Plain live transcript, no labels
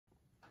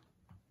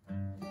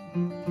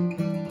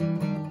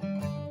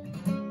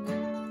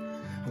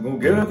I'm gonna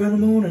get up in the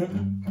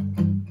morning,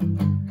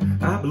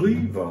 I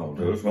believe I'll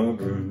dust my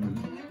broom.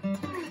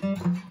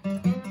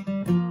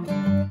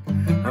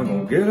 I'm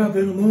gonna get up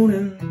in the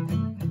morning,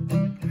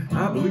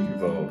 I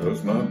believe I'll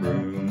dust my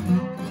broom.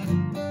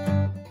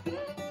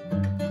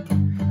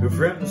 Good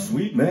friend, the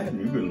sweet man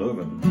you've been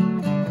loving,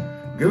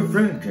 good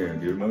friend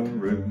can't get my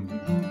room.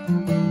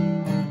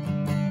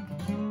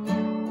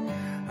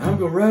 I'm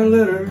gonna write a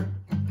letter,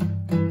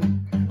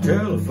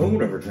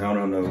 telephone every town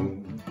I know.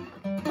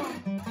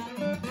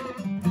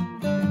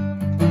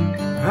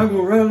 I'm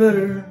gonna write a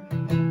letter,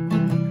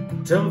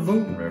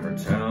 telephone every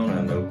town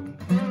I know.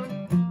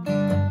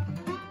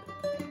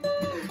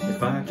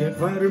 If I can't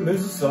find her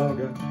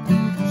Mississauga,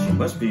 she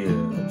must be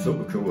in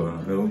Etobicoke,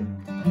 I know.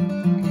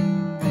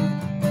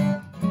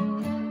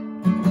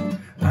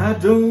 I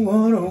don't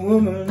want a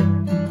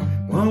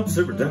woman wants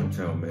every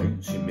downtown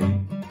man she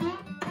meet.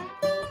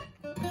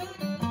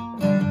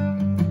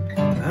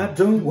 I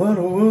don't want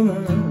a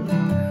woman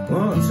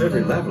wants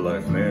every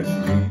life man she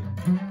meet.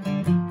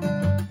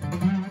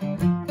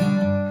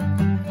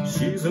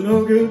 She's a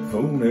no-good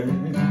phony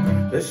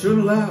that should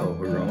allow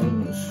her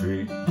on the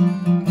street.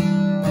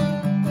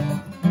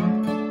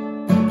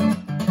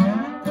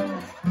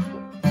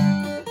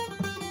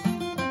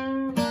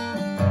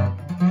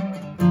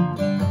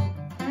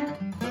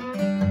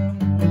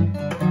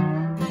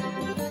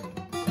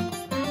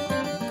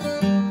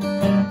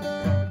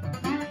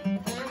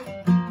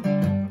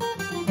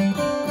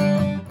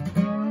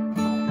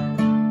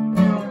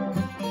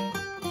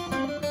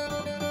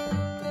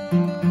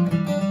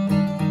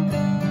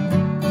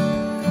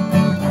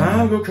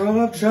 I'm gonna call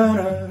up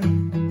China,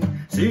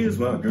 she is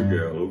my good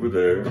girl over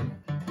there.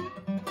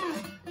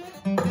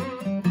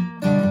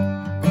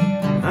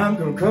 I'm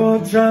gonna call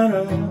up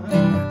China,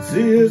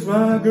 she is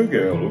my good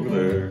girl over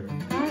there.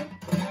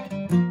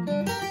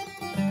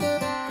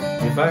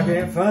 If I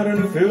can't find her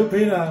in the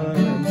Philippine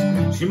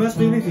Islands, she must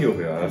be in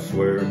Ethiopia, I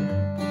swear.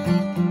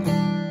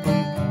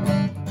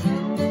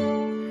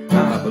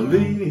 I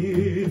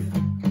believe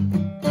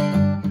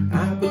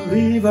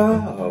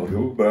I'll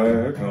go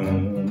back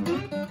home.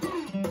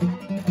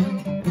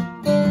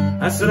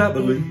 I said I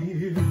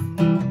believe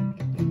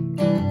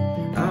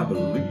I'll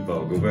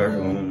go back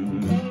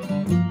home.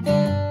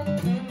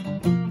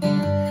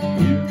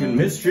 You can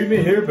mistreat me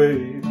here,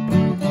 babe,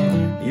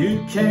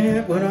 you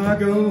can't when I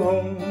go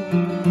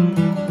home.